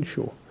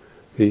potential.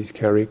 These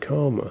carry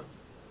karma.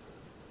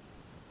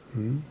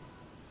 And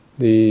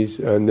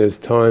there's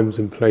times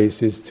and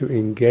places to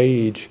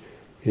engage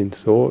in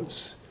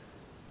thoughts,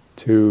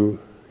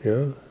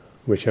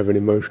 which have an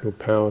emotional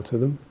power to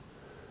them,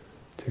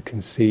 to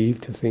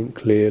conceive, to think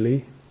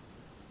clearly,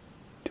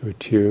 to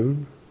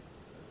attune.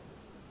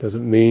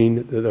 Doesn't mean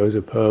that those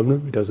are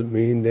permanent. It doesn't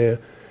mean they're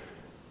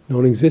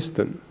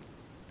non-existent.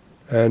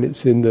 And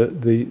it's in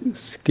the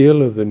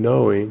skill of the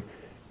knowing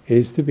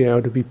is to be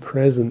able to be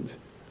present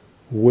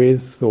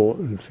with thought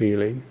and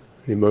feeling,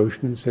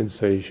 emotion and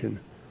sensation.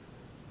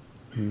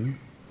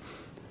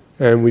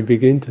 And we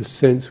begin to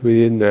sense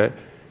within that,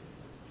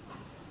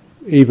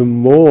 even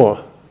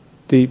more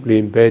deeply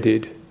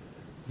embedded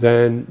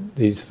than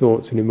these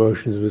thoughts and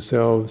emotions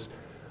themselves,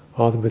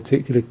 are the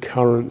particular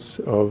currents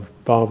of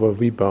bhava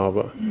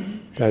vibhava.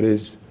 That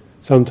is,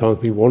 sometimes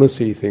we want to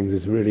see things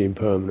as really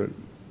impermanent.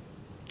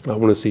 I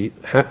want to see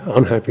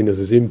unhappiness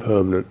as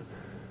impermanent.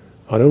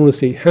 I don't want to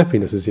see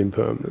happiness as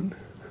impermanent.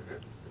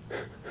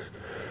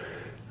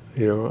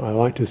 I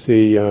like to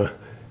see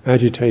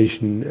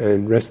agitation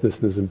and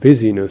restlessness and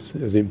busyness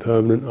as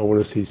impermanent. I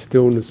want to see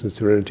stillness and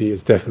serenity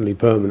as definitely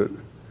permanent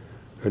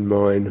and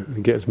mine,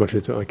 and get as much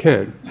as I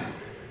can.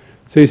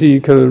 So you see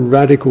kind of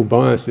radical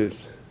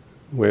biases,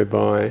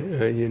 whereby,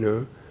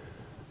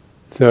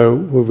 so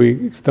when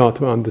we start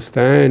to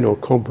understand or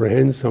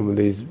comprehend some of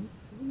these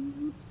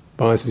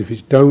biases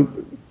which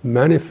don't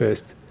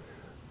manifest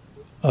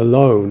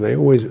alone, they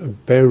always are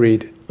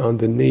buried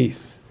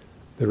underneath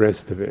the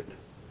rest of it.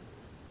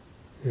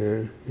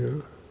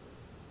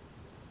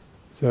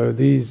 So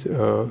these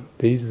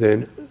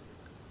then,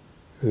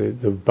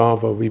 the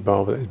bhava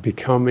vibhava, is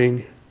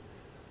becoming,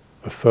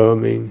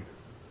 affirming,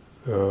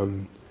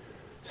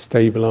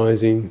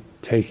 stabilizing,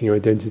 taking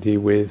identity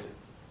with,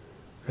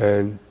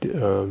 and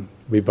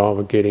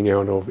vibhava, getting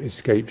out of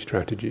escape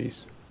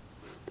strategies.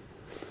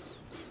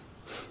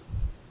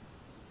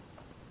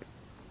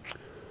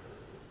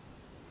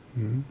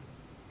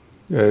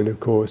 And of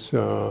course,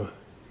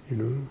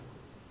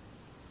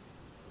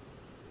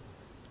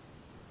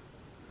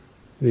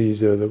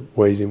 these are the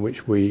ways in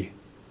which the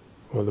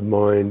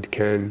mind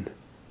can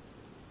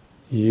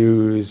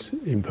use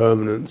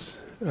impermanence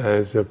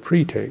as a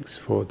pretext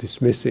for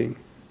dismissing,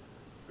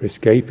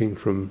 escaping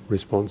from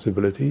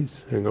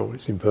responsibilities. Hang on,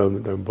 it's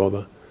impermanent, don't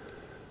bother.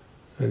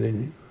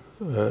 And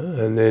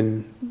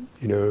then,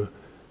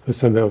 for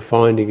somehow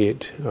finding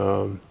it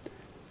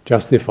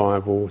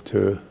justifiable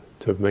to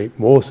make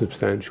more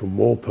substantial,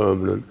 more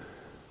permanent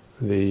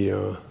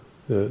the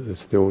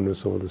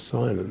stillness or the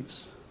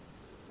silence,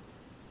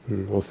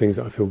 or things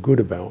that I feel good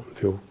about,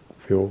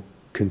 feel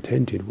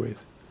contented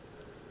with.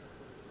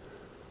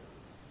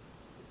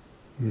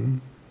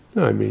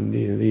 I mean,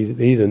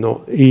 these are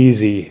not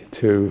easy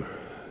to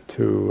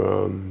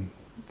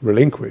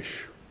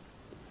relinquish,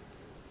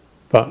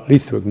 but at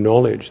least to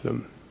acknowledge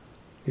them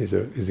is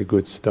a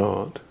good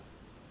start.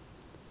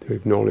 To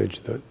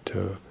acknowledge that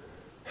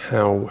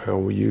how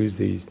we use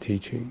these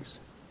teachings,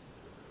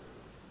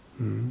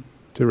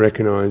 to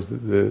recognise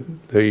that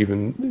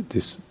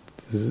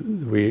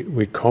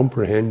we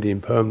comprehend the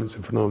impermanence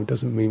of phenomena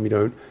doesn't mean we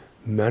don't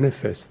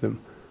manifest them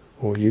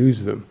or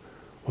use them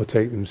or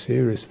take them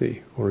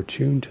seriously or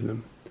attune to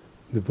them.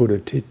 The Buddha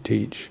did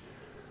teach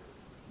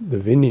the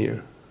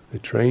vinaya, the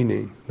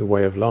training, the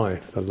way of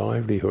life, the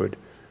livelihood,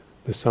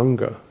 the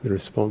sangha, the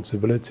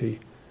responsibility,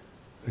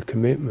 the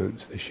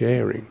commitments, the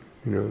sharing,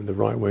 the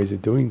right ways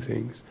of doing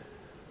things.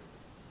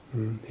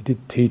 He did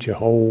teach a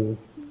whole,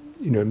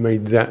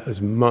 made that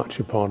as much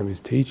a part of his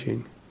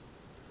teaching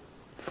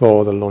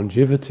for the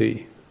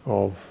longevity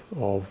of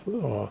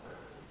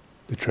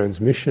the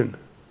transmission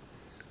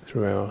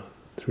through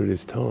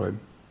this time.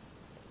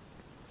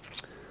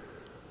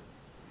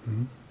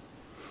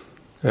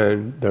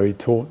 And though he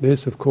taught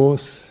this, of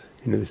course,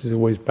 this is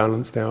always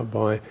balanced out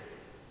by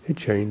it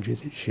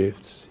changes, it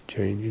shifts, it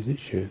changes, it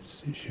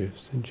shifts, it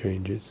shifts and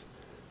changes.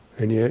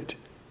 And yet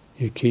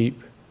you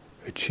keep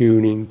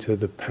attuning to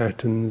the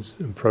patterns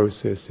and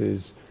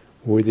processes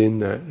within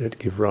that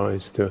give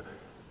rise to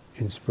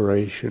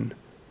inspiration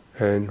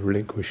and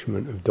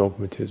relinquishment of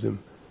dogmatism,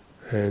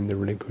 and the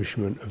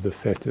relinquishment of the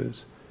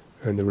fetters,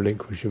 and the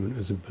relinquishment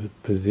of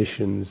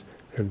positions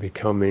and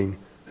becoming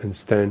and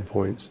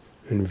standpoints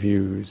and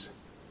views.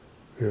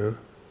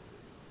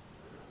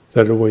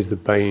 That's always the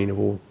bane of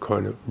all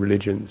kind of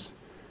religions.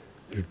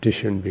 The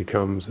tradition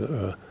becomes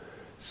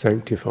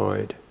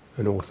sanctified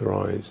and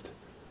authorized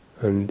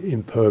and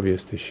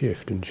impervious to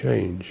shift and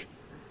change.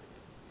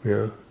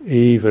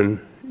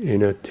 Even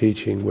in a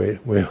teaching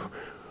where on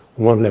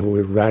one level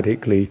we're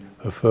radically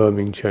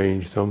affirming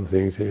change, some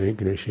things ain't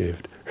going to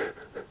shift.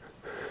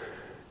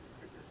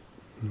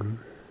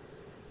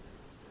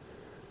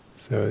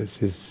 So it's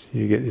just,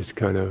 you get this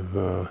kind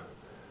of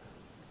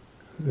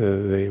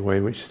the way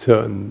in which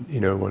certain,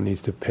 one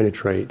needs to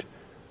penetrate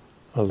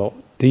a lot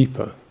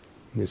deeper.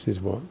 This is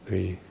what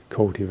they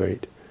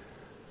cultivate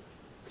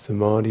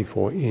samadhi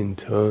for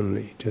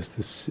internally,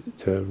 just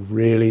to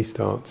really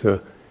start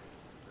to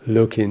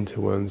look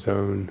into one's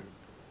own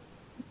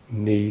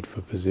need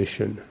for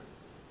position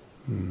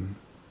in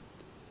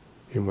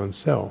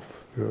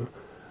oneself.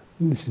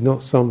 This is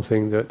not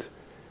something that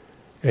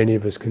any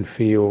of us can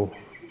feel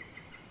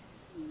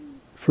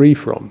free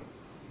from.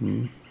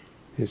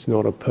 It's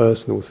not a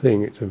personal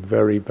thing, it's a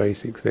very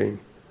basic thing.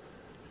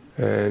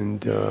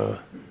 And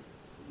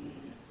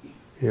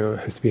it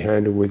has to be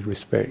handled with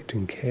respect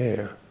and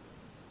care.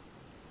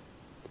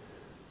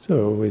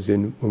 So always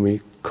when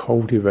we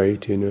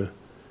cultivate in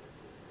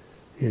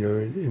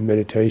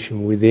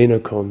meditation within a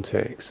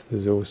context,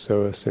 there's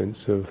also a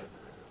sense of,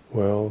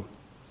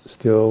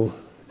 still,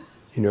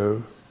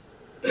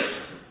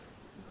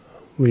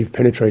 we've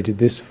penetrated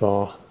this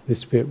far,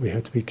 this bit we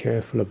have to be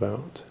careful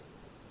about.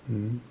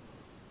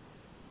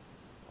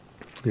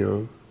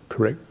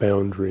 correct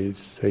boundaries,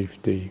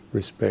 safety,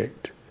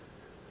 respect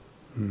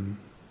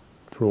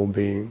for all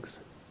beings.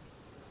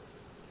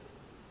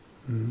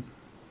 And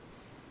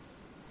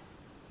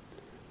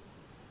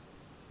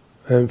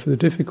for the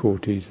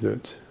difficulties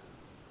that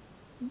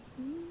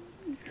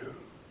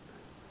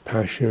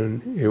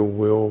passion, ill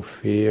will,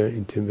 fear,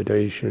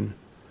 intimidation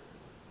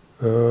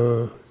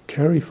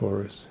carry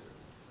for us.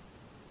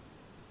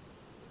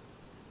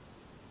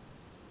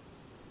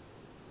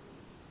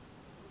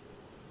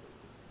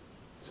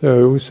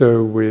 So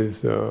also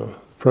with the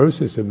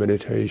process of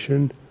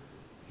meditation,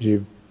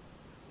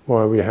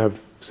 while we have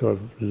sort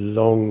of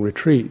long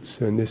retreats,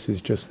 and this is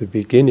just the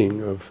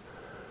beginning of,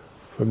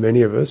 for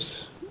many of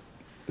us,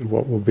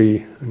 what will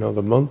be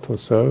another month or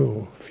so,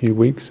 or a few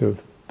weeks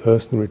of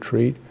personal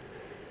retreat.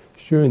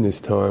 During this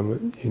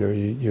time,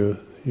 you're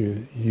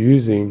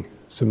using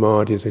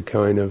samadhi as a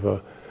kind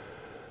of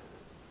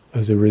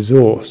as a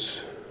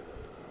resource,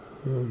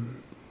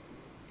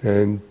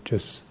 and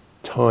just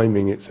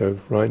timing it. So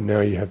right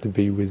now you have to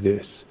be with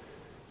this,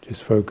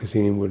 just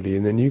focusing inwardly,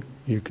 and then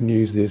you can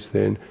use this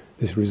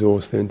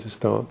resource then to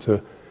start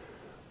to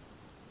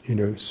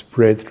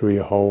spread through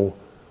your whole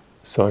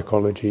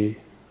psychology,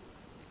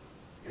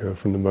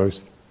 from the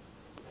most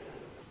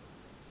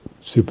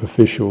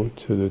superficial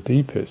to the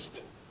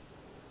deepest,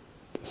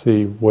 to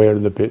see where are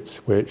the bits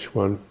which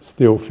one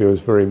still feels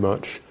very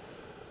much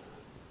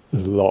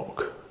as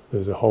lock,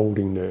 there's a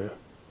holding there.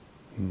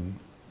 And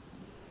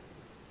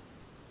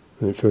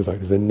it feels like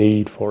there's a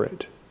need for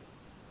it,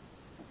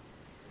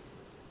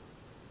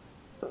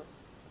 for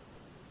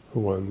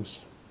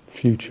one's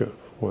future,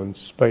 for one's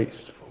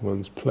space, for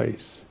one's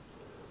place,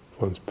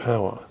 for one's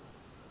power.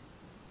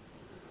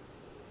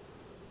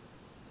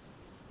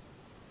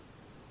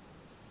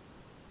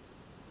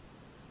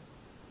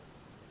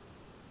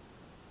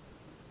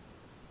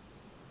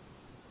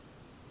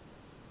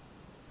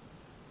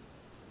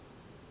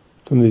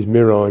 Some of these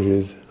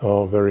mirages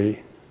are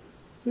very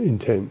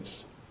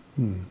intense.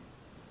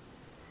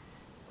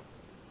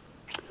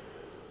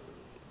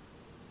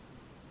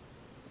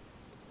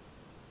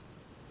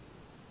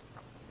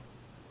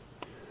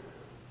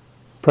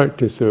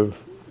 Practice of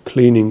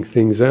cleaning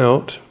things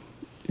out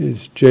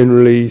is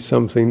generally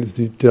something that's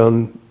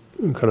done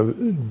in a kind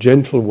of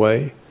gentle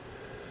way.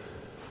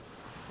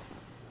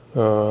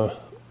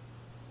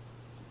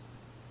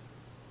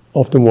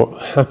 Often what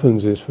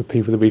happens is for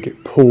people that we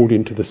get pulled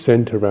into the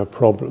center of our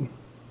problem.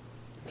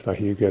 It's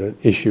like you get an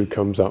issue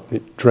comes up and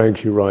it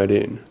drags you right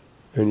in,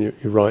 and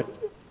you're right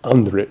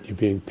under it, you're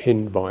being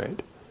pinned by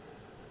it.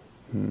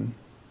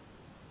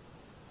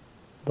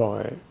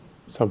 By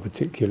some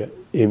particular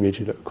image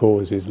that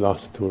causes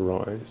lust to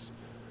arise,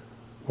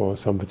 or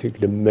some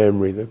particular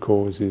memory that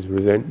causes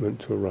resentment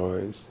to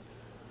arise,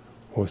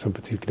 or some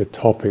particular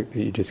topic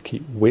that you just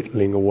keep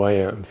whittling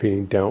away at and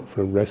feeling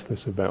doubtful and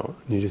restless about,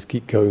 and you just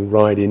keep going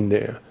right in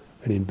there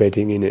and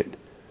embedding in it.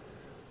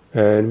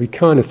 And we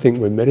kind of think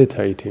we're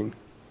meditating,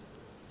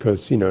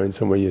 because in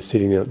some way you're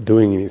sitting there not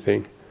doing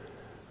anything,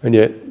 and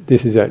yet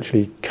this is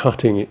actually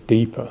cutting it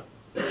deeper.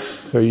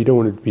 So you don't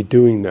want to be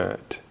doing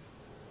that.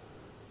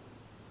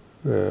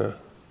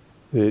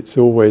 It's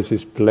always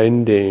this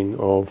blending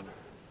of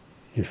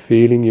you're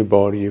feeling your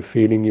body, you're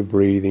feeling your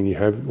breathing, you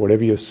have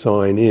whatever your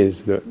sign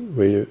is that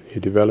where you're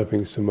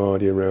developing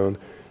samadhi around,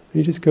 and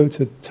you just go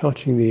to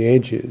touching the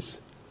edges.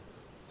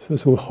 So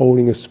it's all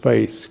holding a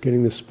space,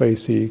 getting the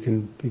space so you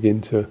can begin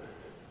to,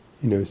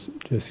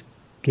 just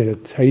get a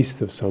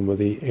taste of some of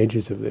the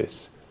edges of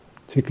this,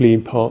 particularly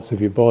in parts of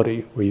your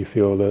body where you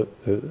feel the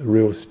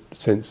real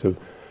sense of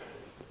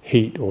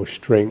heat or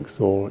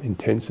strength or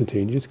intensity,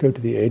 and you just go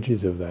to the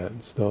edges of that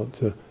and start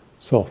to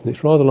soften.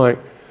 It's rather like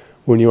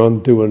when you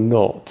undo a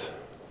knot.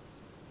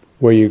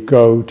 Where you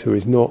go to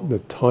is not the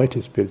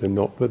tightest bit of the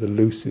knot, but the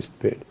loosest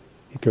bit.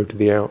 You go to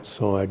the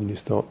outside and you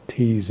start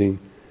teasing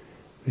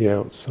the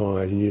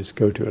outside, and you just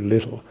go to it a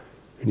little,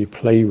 and you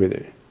play with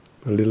it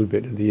a little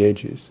bit at the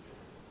edges,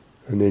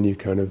 and then you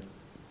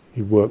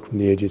work from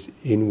the edges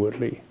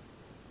inwardly.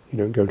 You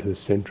don't go to the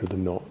center of the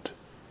knot.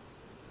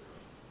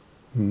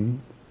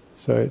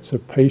 So it's a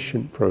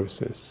patient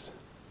process,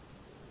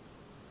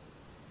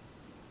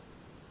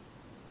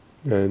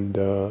 and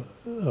a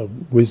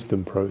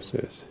wisdom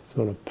process. It's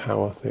not a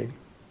power thing.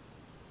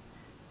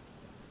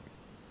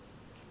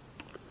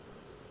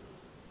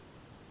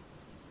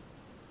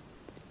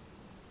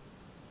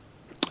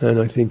 And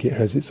I think it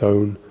has its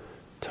own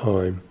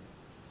time.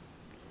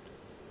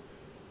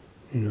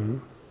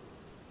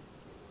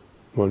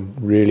 One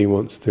really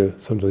wants to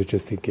sometimes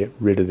just to get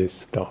rid of this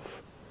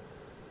stuff.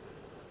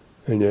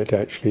 And yet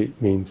actually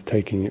it means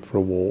taking it for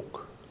a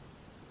walk.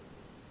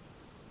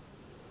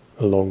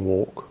 A long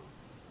walk.